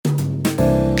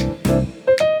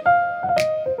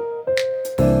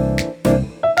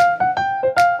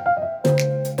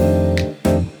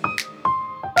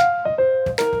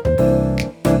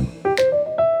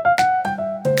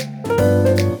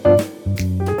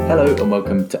Hello and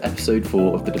welcome to episode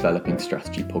 4 of the Developing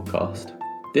Strategy podcast.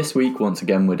 This week, once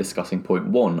again, we're discussing point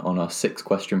 1 on our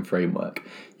 6-question framework,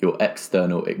 your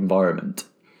external environment.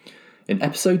 In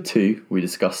episode 2, we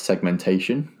discussed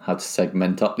segmentation, how to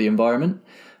segment up the environment.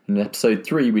 And in episode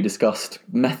 3, we discussed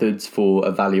methods for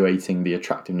evaluating the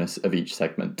attractiveness of each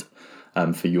segment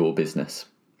for your business.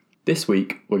 This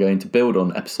week, we're going to build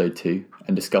on episode 2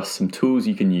 and discuss some tools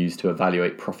you can use to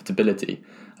evaluate profitability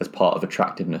as part of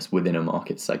attractiveness within a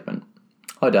market segment.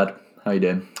 Hi, Dad. How are you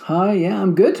doing? Hi, yeah,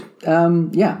 I'm good.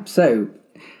 So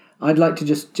I'd like to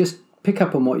just pick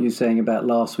up on what you were saying about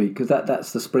last week, because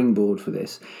that's the springboard for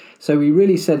this. So we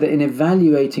really said that in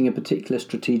evaluating a particular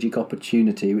strategic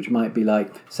opportunity, which might be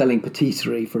like selling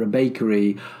patisserie for a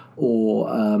bakery or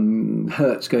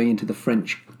Hertz going into the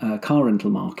French car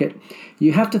rental market,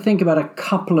 you have to think about a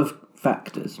couple of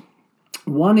factors.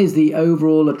 One is the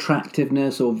overall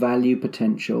attractiveness or value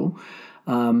potential,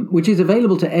 which is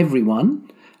available to everyone.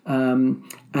 And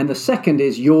the second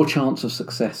is your chance of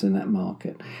success in that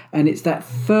market. And it's that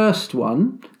first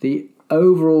one, the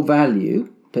overall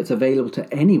value that's available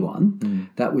to anyone,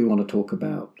 that we want to talk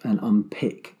about and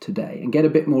unpick today and get a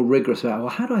bit more rigorous about, well,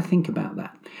 how do I think about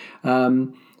that?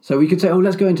 So we could say,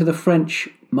 let's go into the French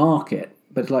market.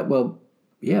 But it's like, well,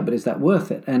 yeah, but is that worth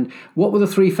it? And what were the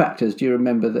 3 factors, do you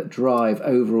remember, that drive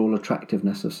overall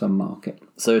attractiveness of some market?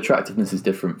 So attractiveness is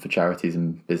different for charities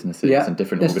and businesses and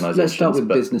different organisations. Let's start with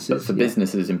businesses. But for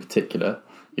businesses in particular,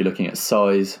 you're looking at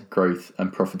size, growth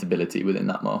and profitability within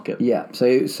that market. Yeah, so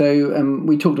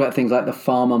we talked about things like the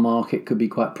pharma market could be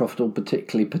quite profitable,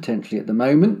 particularly potentially at the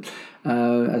moment,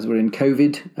 as we're in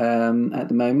COVID at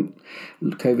the moment,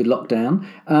 COVID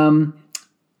lockdown.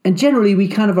 And generally, we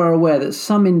kind of are aware that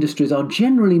some industries are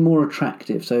generally more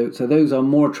attractive. So those are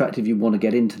more attractive. You want to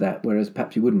get into that, whereas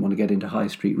perhaps you wouldn't want to get into high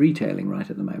street retailing right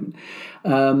at the moment.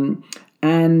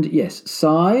 And yes,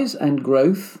 size and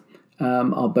growth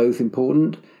are both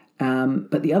important.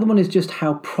 But the other one is just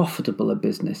how profitable a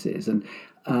business is. And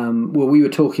we were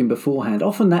talking beforehand,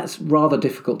 often that's rather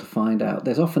difficult to find out.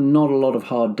 There's often not a lot of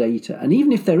hard data. And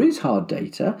even if there is hard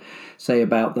data, say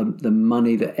about the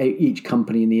money that each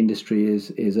company in the industry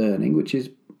is earning, which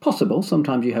is possible.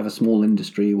 Sometimes you have a small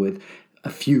industry with a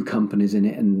few companies in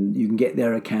it and you can get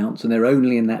their accounts and they're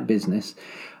only in that business.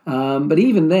 But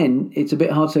even then, it's a bit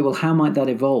hard to say, well, how might that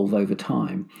evolve over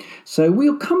time? So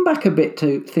we'll come back a bit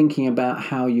to thinking about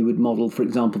how you would model, for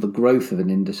example, the growth of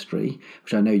an industry,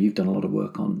 which I know you've done a lot of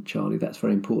work on, Charlie. That's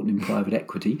very important in private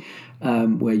equity,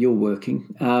 where you're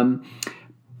working.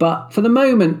 But for the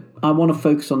moment, I want to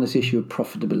focus on this issue of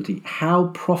profitability. How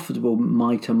profitable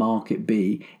might a market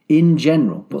be in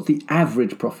general? What's the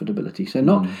average profitability? So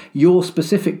not your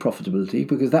specific profitability,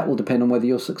 because that will depend on whether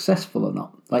you're successful or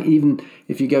not. Like even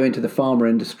if you go into the pharma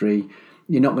industry,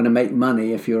 you're not going to make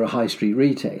money if you're a high street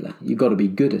retailer. You've got to be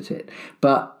good at it.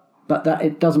 But that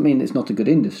it doesn't mean it's not a good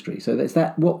industry. So that's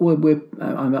that. What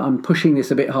I'm pushing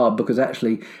this a bit hard because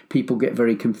actually people get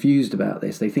very confused about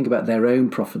this. They think about their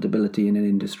own profitability in an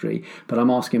industry, but I'm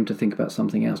asking them to think about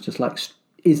something else. Just like,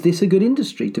 is this a good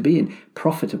industry to be in,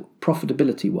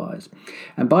 profitability wise?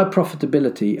 And by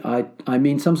profitability, I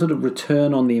mean some sort of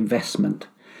return on the investment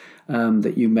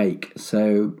that you make.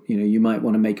 So, you might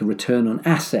want to make a return on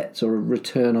assets or a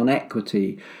return on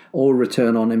equity or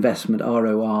return on investment,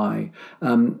 ROI,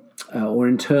 or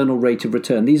internal rate of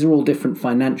return. These are all different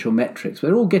financial metrics.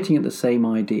 They're all getting at the same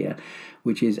idea,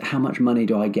 which is how much money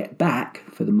do I get back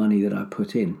for the money that I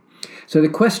put in? So the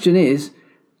question is,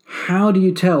 how do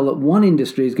you tell that one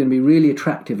industry is going to be really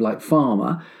attractive like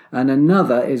pharma and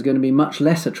another is going to be much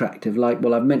less attractive like,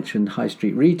 well, I've mentioned high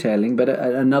street retailing, but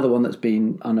another one that's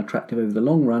been unattractive over the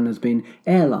long run has been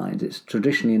airlines. It's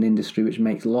traditionally an industry which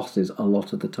makes losses a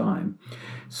lot of the time.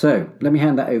 So let me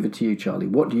hand that over to you, Charlie.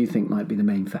 What do you think might be the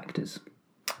main factors?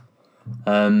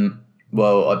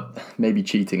 Well, I may be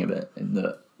cheating a bit in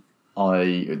that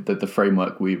the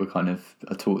framework we were kind of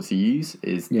taught to use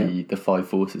is the 5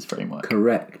 forces framework.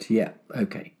 Correct. Yeah.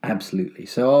 Okay. Absolutely.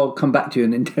 So I'll come back to you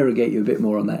and interrogate you a bit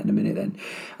more on that in a minute then.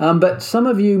 But some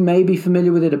of you may be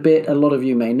familiar with it a bit. A lot of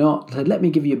you may not. So let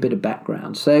me give you a bit of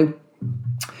background. So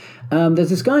there's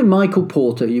this guy, Michael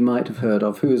Porter, you might have heard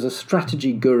of, who is a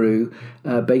strategy guru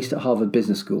based at Harvard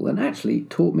Business School and actually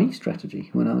taught me strategy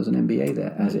when I was an MBA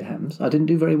there, as it happens. I didn't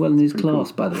do very well in his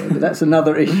class, by the way, but that's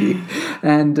another issue.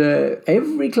 And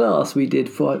every class we did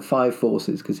 5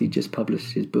 forces because he just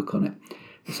published his book on it.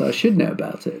 So I should know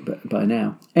about it but by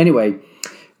now. Anyway,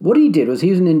 what he did was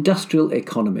he was an industrial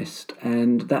economist,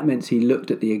 and that meant he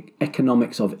looked at the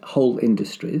economics of whole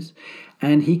industries.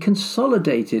 And he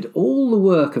consolidated all the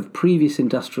work of previous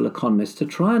industrial economists to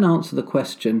try and answer the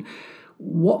question,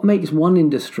 what makes one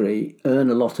industry earn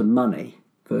a lot of money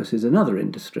versus another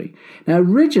industry. Now,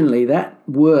 originally, that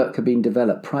work had been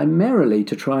developed primarily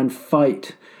to try and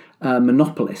fight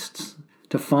monopolists,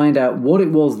 to find out what it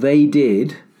was they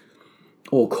did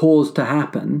or caused to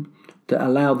happen that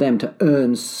allowed them to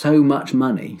earn so much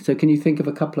money. So can you think of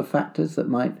a couple of factors that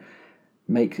might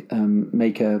make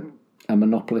a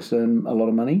monopolist earn a lot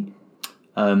of money?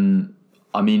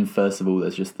 I mean, first of all,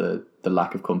 there's just the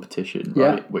lack of competition,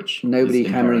 right? Which nobody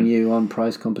hammering you on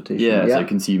price competition. Yeah, so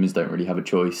consumers don't really have a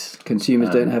choice. Consumers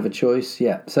don't have a choice.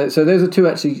 Yeah. So those are two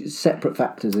actually separate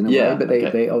factors in a way, but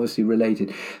they obviously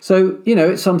related. So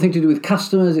it's something to do with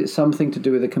customers. It's something to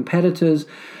do with the competitors.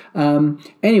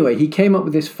 Anyway, he came up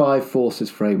with this 5 forces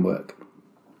framework,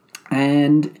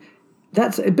 and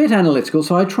that's a bit analytical.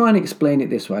 So I try and explain it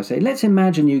this way. I say, let's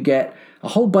imagine you get a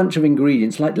whole bunch of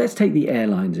ingredients. Like, let's take the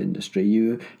airlines industry.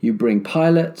 You bring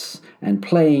pilots and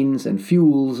planes and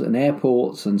fuels and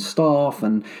airports and staff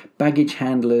and baggage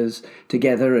handlers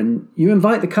together, and you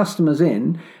invite the customers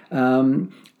in.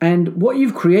 And what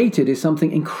you've created is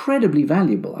something incredibly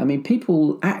valuable. I mean,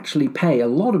 people actually pay a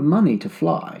lot of money to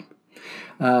fly.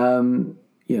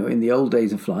 In the old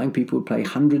days of flying, people would pay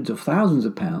hundreds of thousands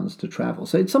of pounds to travel.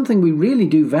 So it's something we really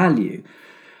do value.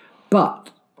 But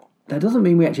that doesn't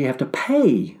mean we actually have to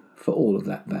pay for all of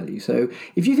that value. So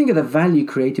if you think of the value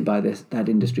created by that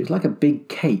industry, it's like a big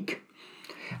cake.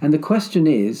 And the question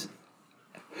is,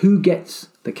 who gets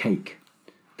the cake?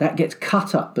 That gets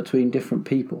cut up between different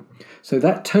people. So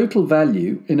that total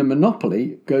value in a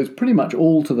monopoly goes pretty much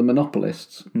all to the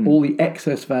monopolists. All the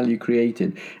excess value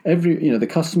created. The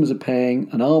customers are paying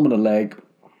an arm and a leg.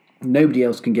 Nobody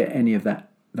else can get any of that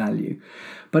value.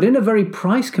 But in a very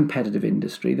price competitive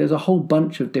industry, there's a whole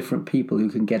bunch of different people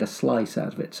who can get a slice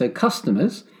out of it. So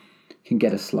customers can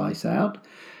get a slice out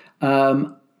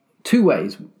 2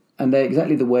 ways, and they're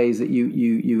exactly the ways that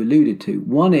you alluded to.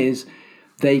 One is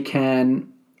they can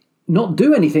not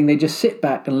do anything, they just sit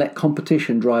back and let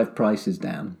competition drive prices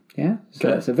down. Yeah, so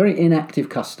that's a very inactive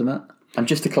customer. And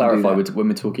just to clarify, when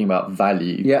we're talking about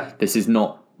value, this is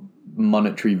not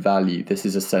monetary value. This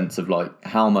is a sense of like,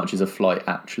 how much is a flight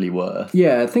actually worth?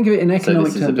 Yeah, think of it in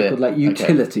economic terms called like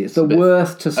utility. It's the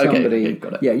worth to somebody.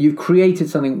 Got it. Yeah, you've created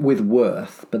something with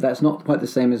worth, but that's not quite the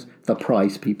same as the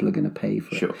price people are going to pay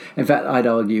for it. In fact, I'd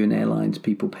argue in airlines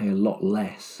people pay a lot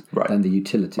less than the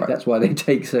utility. That's why they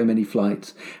take so many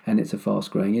flights, and it's a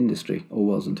fast-growing industry, or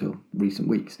was until recent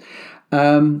weeks.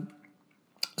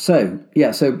 So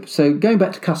going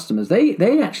back to customers,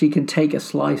 they actually can take a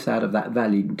slice out of that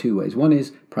value in 2 ways. One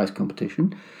is price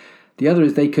competition. The other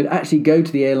is they could actually go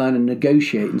to the airline and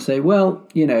negotiate and say, well,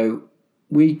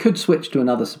 we could switch to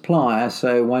another supplier,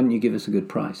 so why don't you give us a good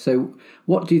price? So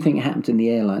what do you think happens in the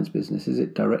airlines business? Is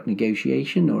it direct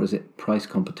negotiation or is it price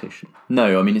competition?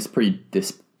 No, I mean, it's a pretty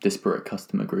disparate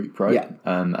customer group, right? Yeah.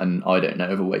 And I don't know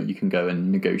of a way you can go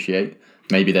and negotiate.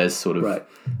 Maybe there's sort of... Right.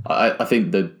 I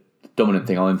think the dominant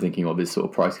thing I'm thinking of is sort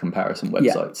of price comparison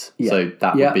websites. So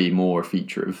that would be more a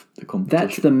feature of the competition.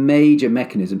 That's the major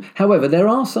mechanism. However, there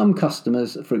are some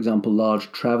customers, for example,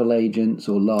 large travel agents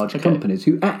or large companies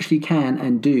who actually can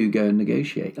and do go and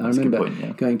negotiate. I remember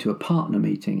going to a partner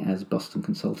meeting as Boston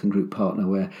Consulting Group partner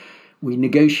where we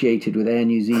negotiated with Air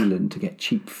New Zealand to get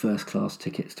cheap first-class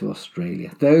tickets to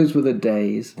Australia. Those were the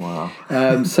days. Wow.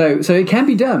 So it can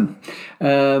be done,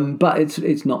 but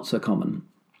it's not so common.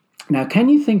 Now, can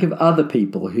you think of other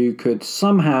people who could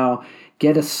somehow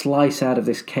get a slice out of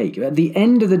this cake? At the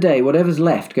end of the day, whatever's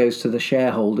left goes to the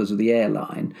shareholders of the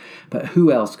airline. But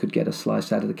who else could get a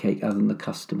slice out of the cake other than the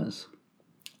customers?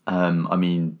 I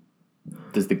mean,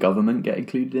 does the government get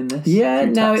included in this? Yeah,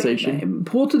 no. Taxation?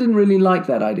 Porter didn't really like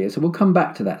that idea, so we'll come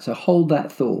back to that. So hold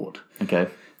that thought. Okay.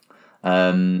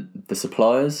 The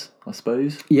suppliers, I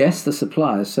suppose? Yes, the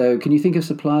suppliers. So can you think of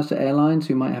suppliers to airlines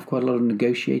who might have quite a lot of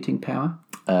negotiating power?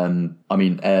 I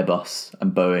mean, Airbus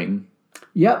and Boeing.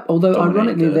 Yep, although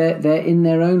ironically they're in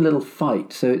their own little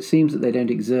fight, so it seems that they don't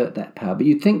exert that power. But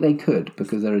you'd think they could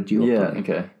because they're a duopoly.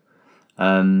 Yeah,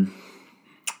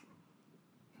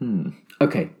 okay.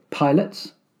 Okay,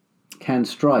 pilots can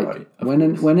strike. Right,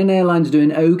 when an airline's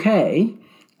doing okay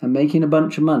and making a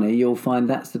bunch of money, you'll find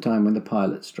that's the time when the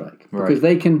pilots strike. Because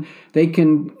they can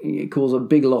cause a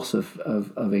big loss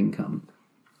of income.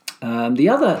 The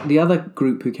other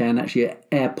group who can actually are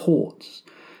airports.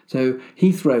 So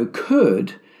Heathrow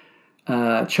could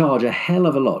charge a hell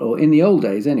of a lot, or in the old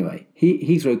days anyway,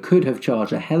 Heathrow could have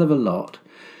charged a hell of a lot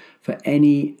for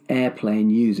any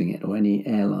airplane using it or any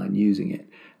airline using it.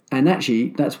 And actually,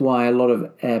 that's why a lot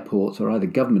of airports are either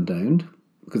government-owned,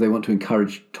 because they want to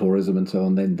encourage tourism and so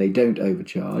on, then they don't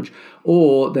overcharge,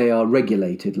 or they are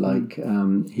regulated like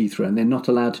Heathrow, and they're not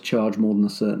allowed to charge more than a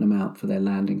certain amount for their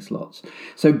landing slots.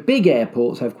 So big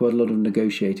airports have quite a lot of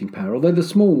negotiating power, although the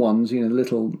small ones, the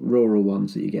little rural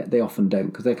ones that you get, they often don't,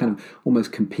 because they're kind of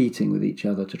almost competing with each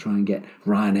other to try and get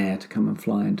Ryanair to come and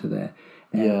fly into their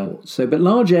airports. So, but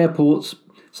large airports,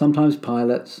 sometimes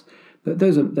pilots,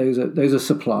 those are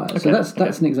suppliers. Okay. So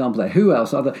that's an example there. Who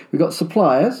else? We've got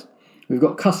suppliers, we've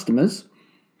got customers.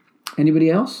 Anybody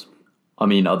else? I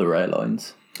mean, other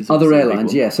airlines. Other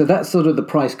airlines, yeah. So that's sort of the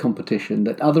price competition,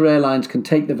 that other airlines can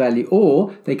take the value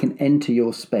or they can enter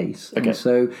your space. Okay. And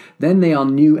so then they are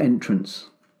new entrants.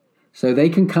 So they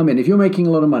can come in. If you're making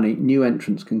a lot of money, new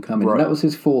entrants can come in. Right. And that was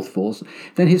his fourth force.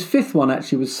 Then his fifth one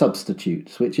actually was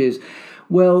substitutes, which is,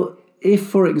 well, if,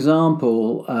 for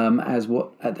example,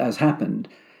 as happened,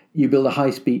 you build a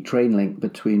high-speed train link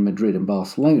between Madrid and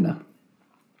Barcelona,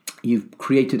 you've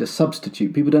created a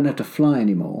substitute. People don't have to fly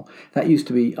anymore. That used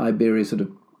to be Iberia's sort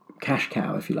of cash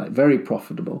cow, if you like, very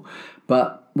profitable.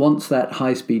 But once that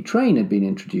high-speed train had been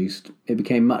introduced, it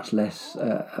became much less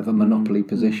of a monopoly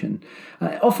position.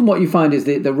 Often what you find is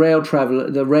the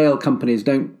rail companies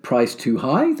don't price too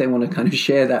high. They want to kind of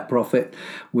share that profit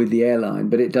with the airline,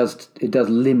 but it does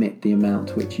limit the amount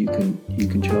to which you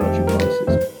can charge your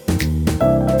prices.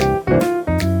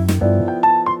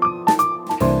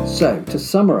 So, to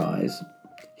summarise,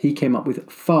 he came up with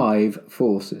 5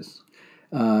 forces.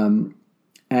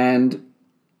 And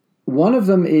one of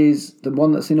them is the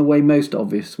one that's in a way most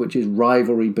obvious, which is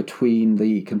rivalry between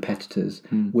the competitors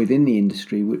within the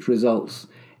industry, which results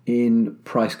in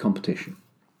price competition.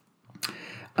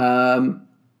 The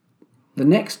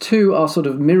next 2 are sort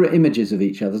of mirror images of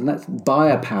each other, and that's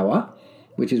buyer power,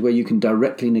 which is where you can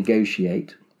directly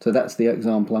negotiate. So that's the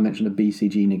example I mentioned of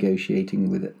BCG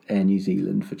negotiating with Air New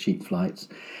Zealand for cheap flights.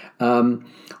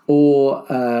 Or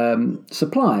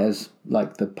suppliers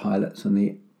like the pilots and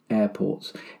the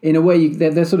airports. In a way,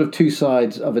 they're sort of 2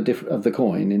 sides of the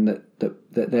coin, in that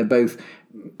they're both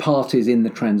parties in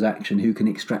the transaction who can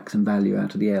extract some value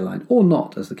out of the airline, or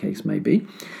not, as the case may be.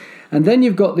 And then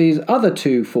you've got these other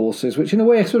 2 forces, which in a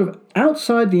way are sort of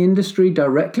outside the industry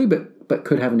directly, but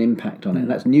could have an impact on it.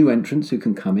 And that's new entrants who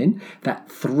can come in.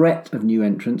 That threat of new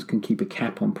entrants can keep a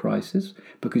cap on prices,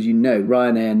 because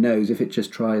Ryanair knows if it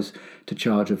just tries to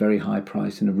charge a very high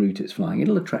price in a route it's flying,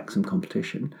 it'll attract some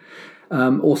competition.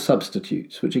 Or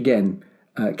substitutes, which again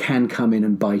can come in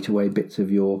and bite away bits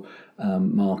of your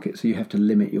market, so you have to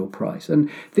limit your price. And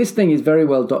this thing is very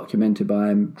well documented by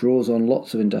him, draws on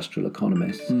lots of industrial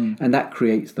economists, and that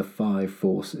creates the 5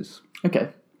 forces. Okay,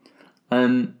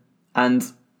 and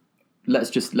let's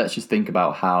just think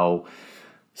about how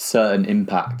certain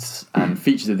impacts and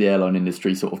features of the airline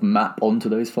industry sort of map onto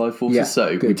those 5 forces. Yeah,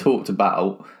 so good. We talked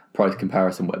about price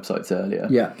comparison websites earlier.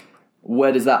 Yeah,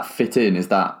 where does that fit in? Is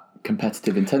that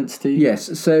competitive intensity?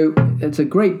 Yes, so it's a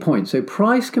great point. So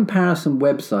price comparison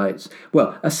websites,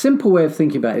 well, a simple way of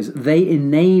thinking about it is they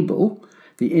enable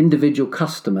the individual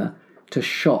customer to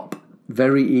shop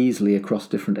very easily across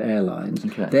different airlines.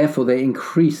 Okay. Therefore, they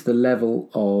increase the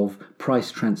level of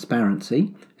price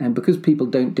transparency. And because people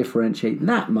don't differentiate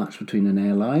that much between an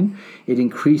airline, it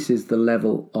increases the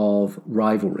level of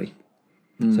rivalry.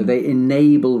 So they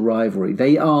enable rivalry.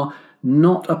 They are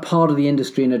not a part of the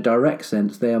industry in a direct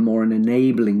sense. They are more an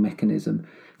enabling mechanism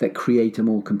that create a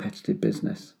more competitive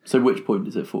business. So which point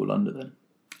does it fall under then?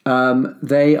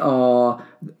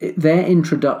 Their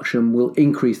introduction will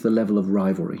increase the level of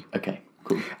rivalry. Okay,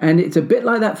 cool. And it's a bit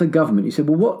like that for government. You said,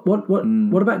 well,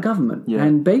 what about government? Yeah.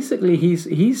 And basically,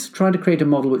 he's trying to create a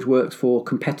model which works for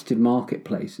competitive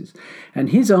marketplaces. And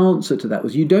his answer to that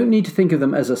was, you don't need to think of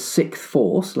them as a 6th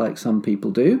force, like some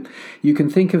people do. You can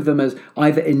think of them as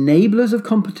either enablers of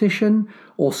competition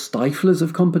or stiflers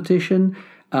of competition.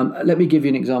 Let me give you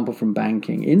an example from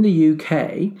banking. In the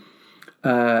UK,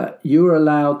 you're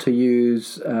allowed to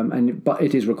use, but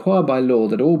it is required by law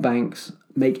that all banks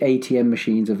make ATM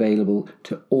machines available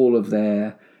to all of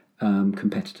their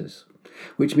competitors,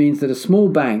 which means that a small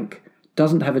bank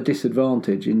doesn't have a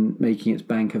disadvantage in making its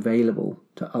bank available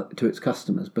to its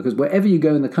customers, because wherever you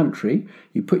go in the country,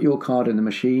 you put your card in the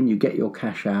machine, you get your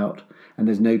cash out, and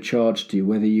there's no charge to you,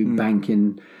 whether you bank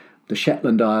in the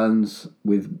Shetland Islands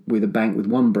with a bank with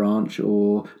 1 branch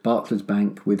or Barclays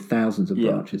Bank with thousands of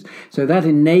branches. So that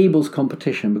enables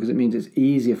competition, because it means it's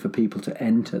easier for people to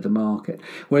enter the market.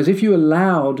 Whereas if you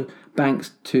allowed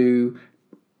banks to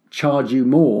charge you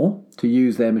more to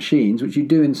use their machines, which you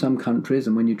do in some countries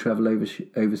and when you travel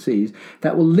overseas,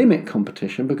 that will limit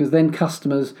competition, because then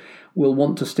customers will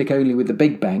want to stick only with the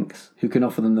big banks who can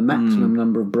offer them the maximum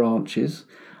number of branches.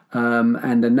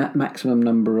 and a maximum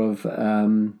number of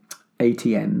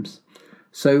ATMs.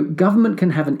 So government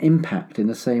can have an impact in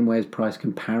the same way as price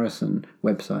comparison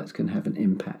websites can have an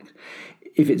impact.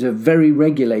 If it's a very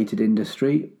regulated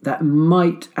industry, that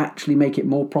might actually make it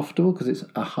more profitable because it's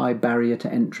a high barrier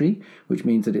to entry, which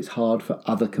means that it's hard for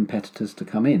other competitors to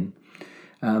come in.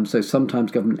 So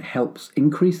sometimes government helps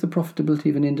increase the profitability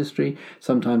of an industry.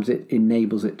 Sometimes it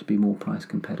enables it to be more price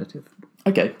competitive.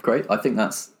 Okay, great. I think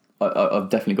I've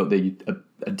definitely got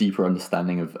a deeper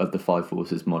understanding of the Five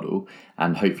Forces model,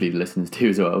 and hopefully the listeners do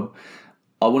as well.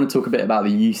 I want to talk a bit about the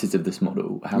uses of this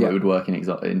model, how it would work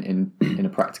in a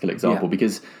practical example,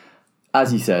 because,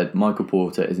 as you said, Michael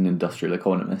Porter is an industrial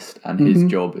economist, and his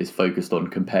job is focused on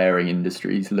comparing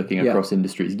industries, looking across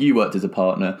industries. You worked as a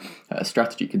partner at a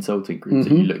strategy consulting group,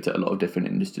 so you looked at a lot of different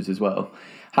industries as well.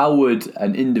 How would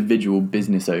an individual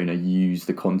business owner use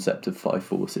the concept of Five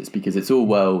Forces? Because it's all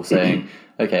well saying,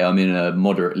 okay, I'm in a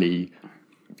moderately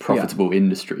profitable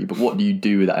industry, but what do you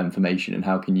do with that information, and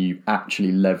how can you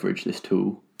actually leverage this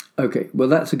tool? Okay, well,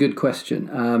 that's a good question.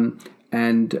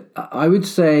 And I would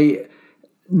say,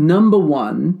 number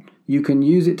one, you can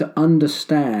use it to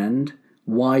understand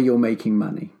why you're making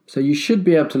money. So you should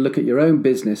be able to look at your own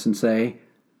business and say,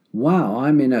 wow,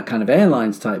 I'm in a kind of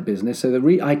airlines type business, so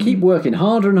I keep working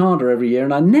harder and harder every year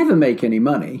and I never make any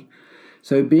money.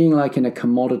 So being like in a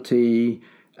commodity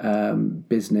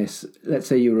business, let's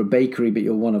say you're a bakery, but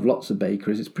you're one of lots of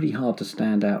bakeries, it's pretty hard to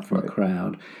stand out from a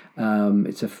crowd.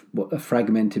 It's a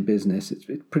fragmented business. It's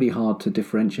pretty hard to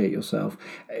differentiate yourself.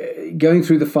 Going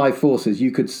through the Five Forces,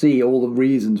 you could see all the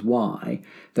reasons why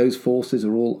those forces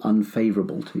are all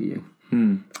unfavourable to you.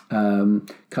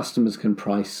 Customers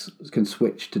can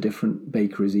switch to different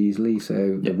bakeries easily,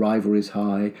 so the rivalry is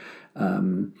high.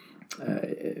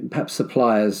 Perhaps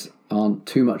suppliers aren't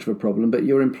too much of a problem, but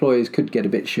your employees could get a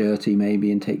bit shirty maybe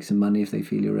and take some money if they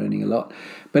feel you're earning a lot.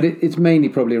 But it's mainly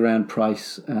probably around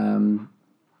price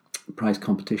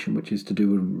competition, which is to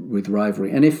do with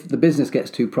rivalry. And if the business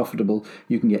gets too profitable,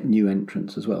 you can get new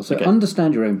entrants as well. So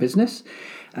understand your own business,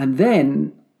 and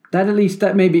then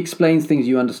that maybe explains things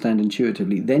you understand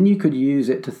intuitively. Then you could use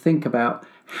it to think about,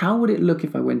 how would it look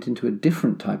if I went into a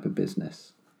different type of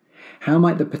business? How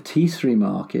might the patisserie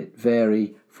market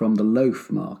vary from the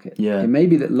loaf market? It may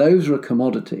be that loaves are a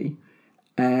commodity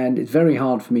and it's very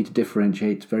hard for me to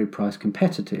differentiate. It's very price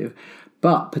competitive.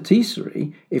 But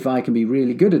patisserie, if I can be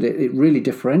really good at it, it really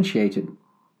differentiated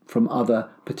from other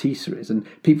patisseries. And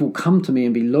people come to me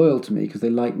and be loyal to me because they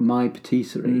like my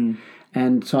patisserie.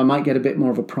 And so I might get a bit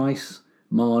more of a price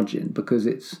margin because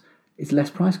it's less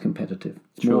price competitive.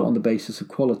 It's more on the basis of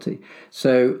quality.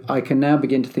 So I can now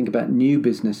begin to think about new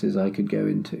businesses I could go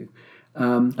into.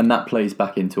 And that plays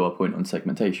back into our point on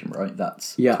segmentation, right?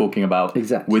 That's talking about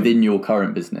exactly. Within your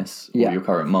current business or your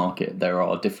current market, there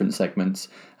are different segments,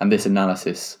 and this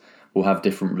analysis will have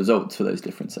different results for those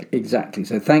different segments. Exactly.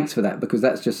 So thanks for that, because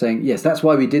that's just saying, yes, that's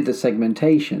why we did the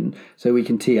segmentation, so we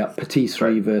can tee up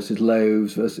patisserie versus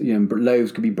loaves, versus,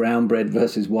 loaves could be brown bread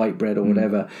versus white bread or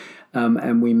whatever.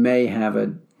 And we may have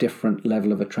a different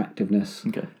level of attractiveness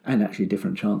and actually a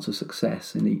different chance of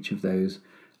success in each of those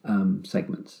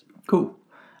segments. Cool.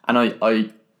 And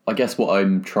I guess what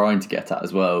I'm trying to get at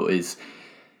as well is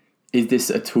this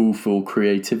a tool for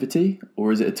creativity,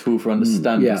 or is it a tool for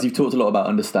understanding? Because you've talked a lot about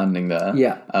understanding there.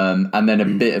 And then a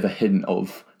bit of a hint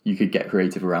of you could get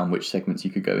creative around which segments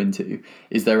you could go into.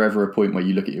 Is there ever a point where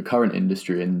you look at your current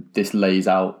industry and this lays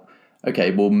out,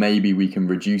 okay, well, maybe we can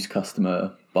reduce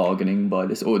customer bargaining by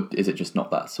this, or is it just not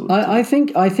that sort of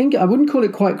thing? I think I wouldn't call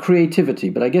it quite creativity,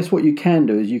 but I guess what you can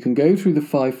do is you can go through the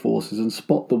Five Forces and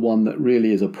spot the one that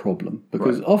really is a problem.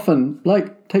 Because often,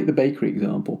 like take the bakery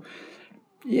example,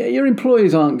 your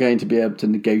employees aren't going to be able to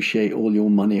negotiate all your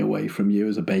money away from you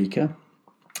as a baker.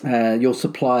 Your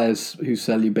suppliers who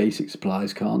sell you basic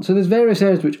supplies can't. So there's various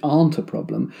areas which aren't a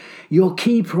problem. Your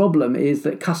key problem is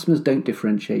that customers don't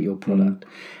differentiate your product.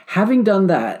 Having done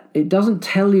that, it doesn't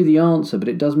tell you the answer, but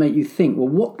it does make you think, well,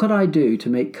 what could I do to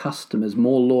make customers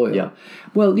more loyal?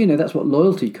 Well, that's what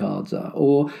loyalty cards are.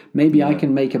 Or maybe I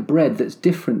can make a bread that's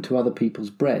different to other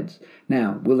people's breads.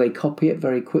 Now, will they copy it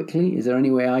very quickly? Is there any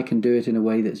way I can do it in a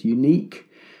way that's unique?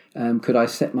 Could I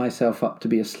set myself up to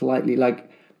be a slightly,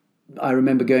 I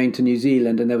remember going to New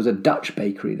Zealand and there was a Dutch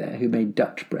bakery there who made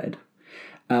Dutch bread.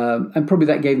 And probably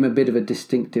that gave them a bit of a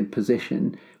distinctive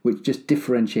position, which just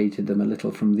differentiated them a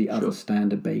little from the other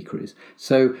standard bakeries.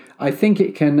 So I think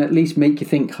it can at least make you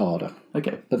think harder.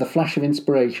 Okay. But the flash of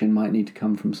inspiration might need to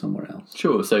come from somewhere else.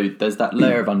 Sure. So there's that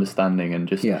layer of understanding and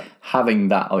just having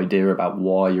that idea about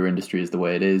why your industry is the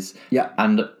way it is. Yeah.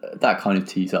 And that kind of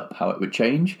tees up how it would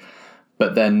change.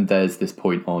 But then there's this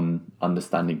point on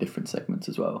understanding different segments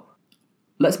as well.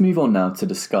 Let's move on now to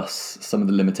discuss some of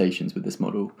the limitations with this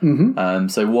model.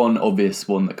 So one obvious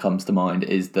one that comes to mind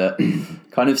is that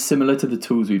kind of similar to the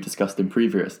tools we've discussed in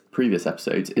previous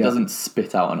episodes, it doesn't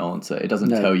spit out an answer. It doesn't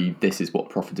tell you this is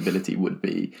what profitability would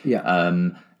be.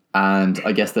 And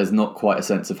I guess there's not quite a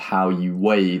sense of how you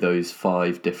weigh those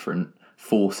 5 different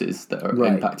forces that are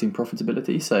impacting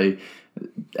profitability. So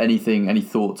any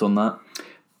thoughts on that?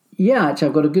 Yeah, actually,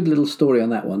 I've got a good little story on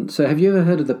that one. So have you ever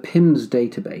heard of the PIMS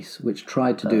database, which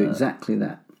tried to do exactly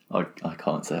that? I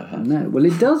can't say I have. No. Well,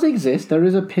 it does exist. There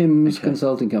is a PIMS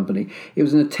consulting company. It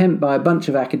was an attempt by a bunch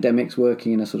of academics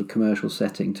working in a sort of commercial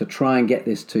setting to try and get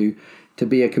this to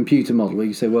be a computer model where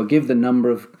you say, well, give the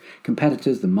number of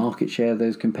competitors, the market share of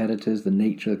those competitors, the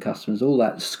nature of the customers, all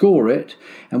that, score it,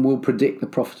 and we'll predict the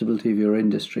profitability of your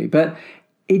industry. But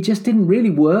it just didn't really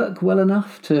work well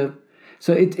enough to...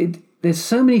 So there's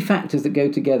so many factors that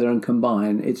go together and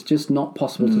combine, it's just not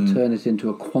possible to turn it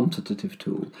into a quantitative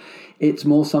tool. It's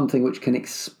more something which can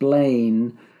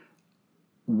explain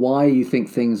why you think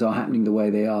things are happening the way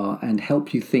they are and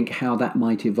help you think how that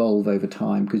might evolve over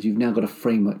time, because you've now got a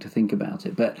framework to think about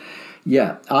it. But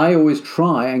yeah, I always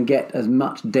try and get as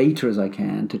much data as I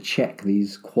can to check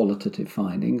these qualitative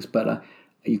findings, but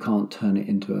you can't turn it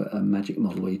into a magic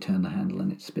model where you turn the handle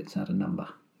and it spits out a number.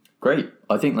 Great.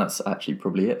 I think that's actually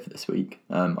probably it for this week.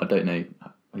 I don't know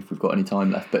if we've got any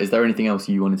time left, but is there anything else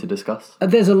you wanted to discuss?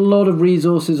 There's a lot of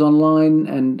resources online,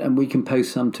 and we can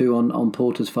post some too on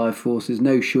Porter's 5 Forces.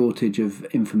 No shortage of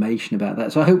information about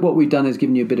that. So I hope what we've done is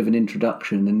given you a bit of an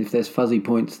introduction, and if there's fuzzy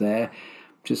points there,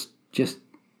 just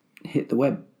hit the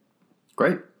web.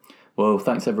 Great. Well,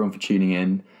 thanks everyone for tuning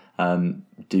in.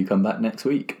 Do come back next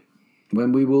week,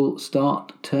 when we will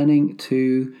start turning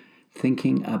to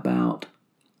thinking about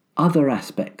other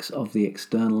aspects of the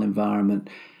external environment,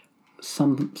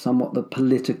 somewhat the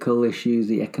political issues,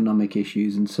 the economic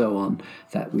issues, and so on,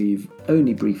 that we've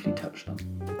only briefly touched on.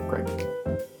 Great.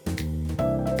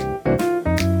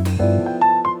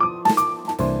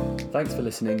 Thanks for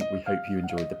listening. We hope you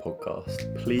enjoyed the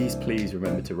podcast. Please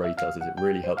remember to rate us, as it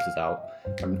really helps us out.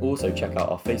 And also check out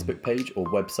our Facebook page or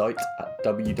website at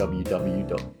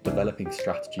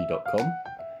www.developingstrategy.com,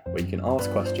 where you can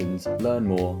ask questions, learn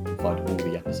more, and find all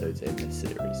the episodes in this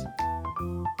series.